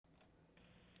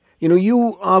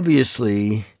You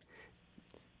obviously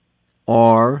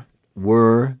were,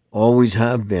 always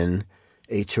have been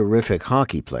a terrific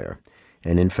hockey player.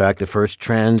 And in fact, the first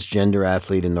transgender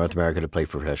athlete in North America to play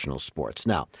professional sports.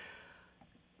 Now,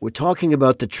 we're talking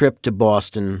about the trip to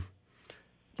Boston.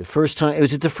 The first time,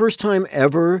 was it the first time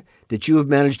ever that you have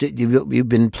managed to, you've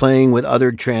been playing with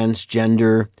other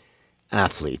transgender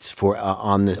athletes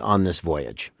on this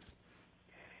voyage?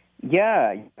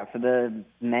 Yeah, for the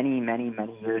many, many,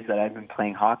 many years that I've been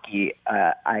playing hockey,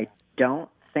 I don't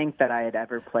think that I had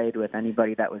ever played with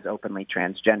anybody that was openly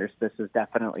transgender. So this was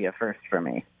definitely a first for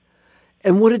me.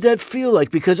 And what did that feel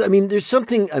like? Because, there's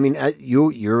something,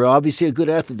 you're obviously a good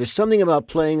athlete. There's something about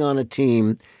playing on a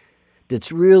team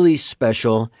that's really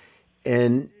special.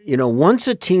 And, once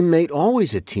a teammate,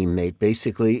 always a teammate,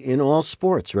 basically, in all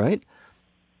sports, right?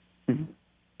 Mm-hmm.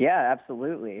 Yeah,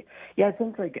 absolutely. Yeah, I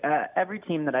think every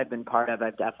team that I've been part of,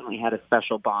 I've definitely had a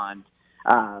special bond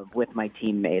with my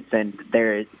teammates. And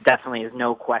there definitely is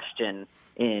no question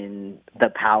in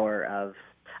the power of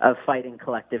fighting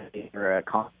collectively for a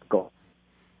common goal.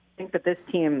 I think that this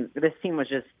team was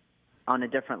just on a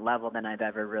different level than I've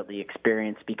ever really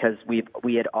experienced because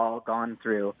we had all gone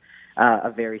through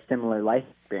a very similar life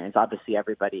experience. Obviously,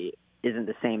 everybody isn't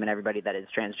the same, and everybody that is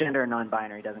transgender or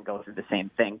non-binary doesn't go through the same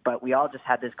thing. But we all just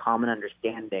had this common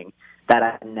understanding that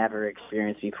I had never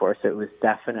experienced before. So it was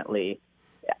definitely,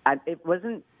 it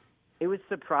was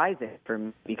surprising for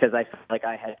me because I felt like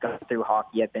I had gone through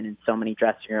hockey. I've been in so many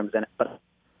dressing rooms, but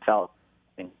I felt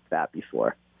that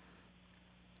before.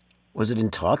 Was it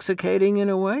intoxicating in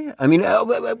a way? I'm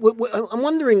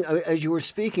wondering, as you were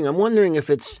speaking, I'm wondering if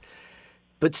it's,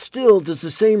 but still, does the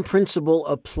same principle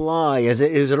apply? Is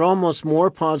it almost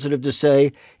more positive to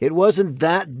say it wasn't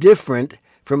that different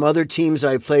from other teams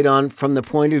I played on from the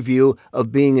point of view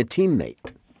of being a teammate,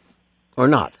 or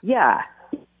not? Yeah,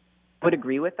 I would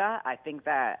agree with that. I think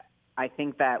that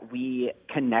we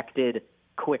connected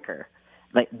quicker.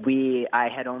 I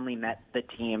had only met the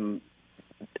team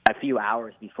a few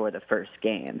hours before the first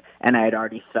game, and I had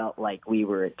already felt like we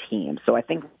were a team. So I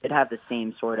think it had the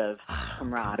same sort of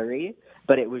camaraderie,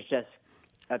 but it was just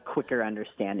a quicker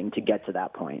understanding to get to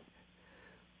that point.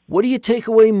 What do you take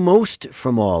away most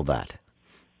from all that?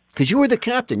 Because you were the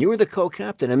captain, you were the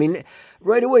co-captain.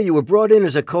 Right away you were brought in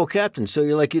as a co-captain, so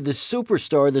you're the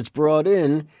superstar that's brought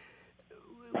in.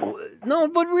 No,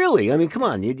 but really, come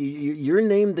on, you're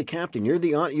named the captain, you're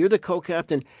the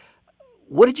co-captain.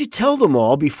 What did you tell them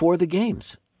all before the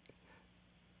games?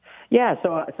 Yeah,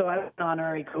 so I was an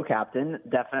honorary co-captain,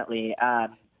 definitely. I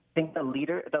think the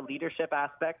leadership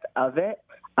aspect of it,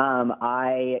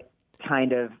 I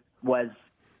kind of was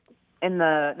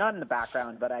not in the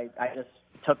background, but I just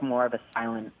took more of a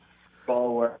silent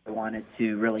role where I wanted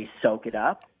to really soak it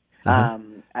up.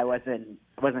 I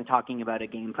wasn't talking about a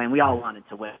game plan. We all wanted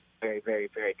to win, very, very,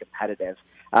 very competitive.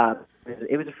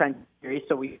 It was a friendly series,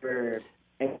 so we were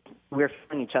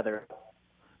feeling each other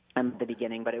at the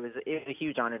beginning, but it was a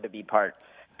huge honor to be part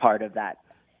of that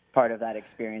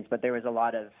experience. But there was a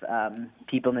lot of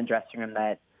people in the dressing room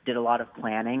that did a lot of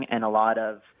planning and a lot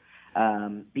of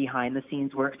behind the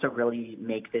scenes work to really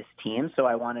make this team. So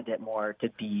I wanted it more to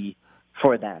be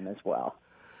for them as well.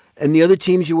 And the other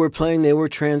teams you were playing, they were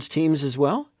trans teams as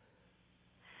well?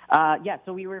 Yeah,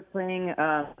 so we were playing,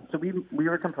 we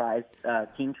were comprised,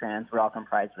 Team Trans, we're all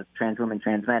comprised of trans women,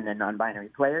 trans men, and non-binary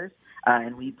players,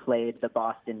 and we played the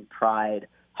Boston Pride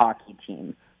hockey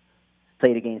team,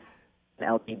 played against an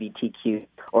LGBTQ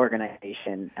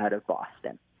organization out of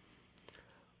Boston.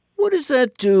 What does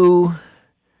that do?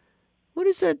 What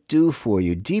does that do for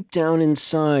you deep down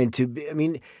inside to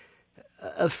be,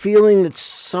 a feeling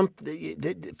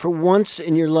that for once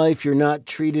in your life you're not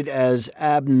treated as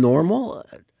abnormal?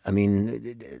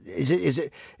 Is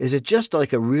it just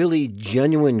like a really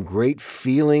genuine, great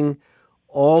feeling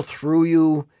all through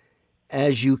you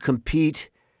as you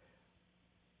compete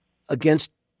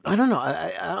against,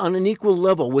 on an equal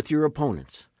level with your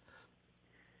opponents?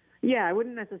 Yeah, I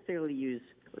wouldn't necessarily use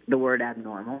the word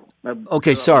abnormal.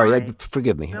 Okay, sorry.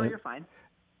 Forgive me. No, you're fine.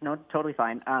 No, totally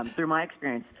fine. Through my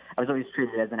experience, I was always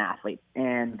treated as an athlete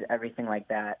and everything like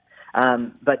that.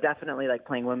 But definitely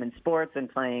playing women's sports and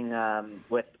playing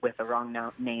with the wrong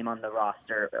name on the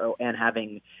roster and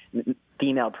having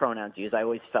female pronouns used, I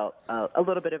always felt a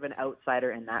little bit of an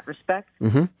outsider in that respect.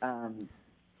 Mm-hmm.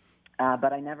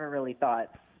 But I never really thought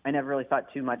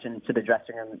too much into the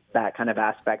dressing room, that kind of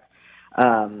aspect.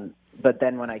 But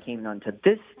then when I came onto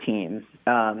this team,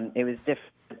 it was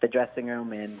different, the dressing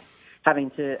room and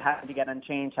having to get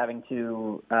unchanged, having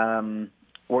to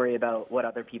worry about what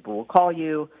other people will call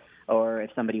you or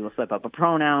if somebody will slip up a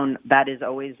pronoun. That is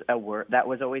always that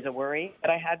was always a worry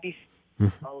that I had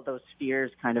before. All of those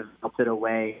fears kind of melted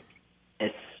away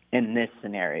in this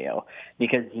scenario,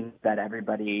 because you knew that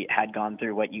everybody had gone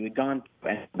through what you had gone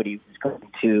through, and nobody was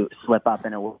going to slip up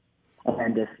in a way.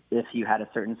 And if you had a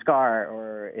certain scar,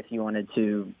 or if you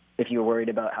were worried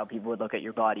about how people would look at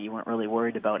your body, you weren't really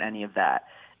worried about any of that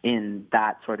in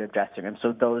that sort of dressing room.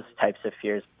 So those types of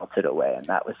fears melted away, and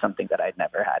that was something that I'd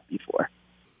never had before.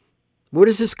 Where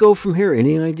does this go from here?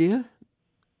 Any idea?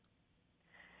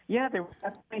 Yeah, there were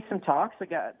definitely some talks.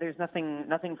 There's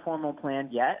nothing formal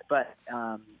planned yet, but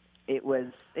it was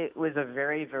a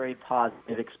very, very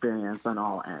positive experience on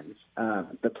all ends.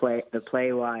 The play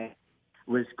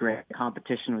was great. The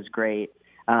competition was great.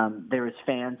 There was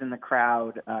fans in the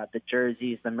crowd, the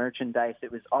jerseys, the merchandise.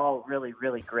 It was all really,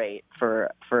 really great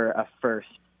for a first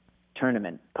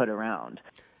tournament put around.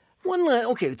 One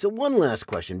last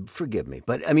question. Forgive me,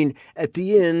 but I mean, at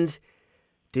the end,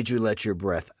 did you let your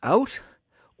breath out,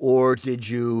 or did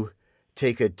you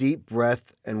take a deep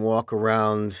breath and walk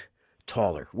around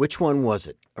taller? Which one was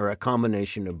it, or a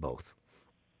combination of both?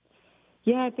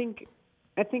 Yeah, I think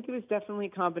it was definitely a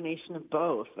combination of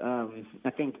both.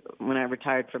 I think when I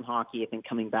retired from hockey, I think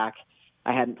coming back,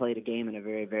 I hadn't played a game in a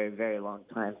very, very, very long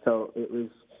time. So it was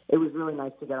really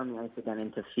nice to get on the ice again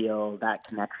and to feel that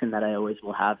connection that I always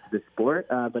will have to the sport.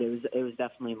 But it was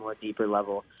definitely a more deeper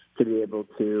level to be able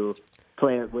to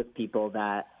play it with people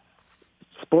that.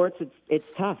 Sports,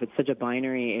 it's tough. It's such a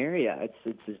binary area.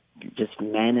 It's just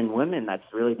men and women. That's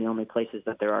really the only places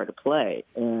that there are to play.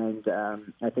 And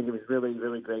I think it was really,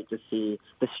 really great to see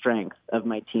the strength of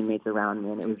my teammates around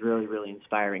me, and it was really, really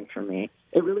inspiring for me.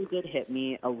 It really did hit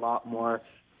me a lot more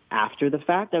after the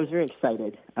fact. I was very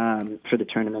excited for the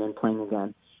tournament and playing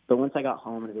again. But once I got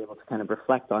home and to be able to kind of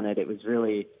reflect on it, it was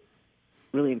really,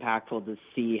 really impactful to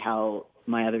see how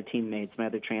my other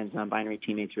trans non-binary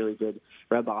teammates really did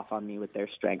rub off on me with their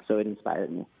strength. So it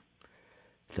inspired me.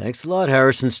 Thanks a lot,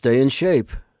 Harrison. Stay in shape.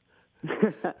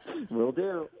 Will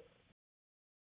do.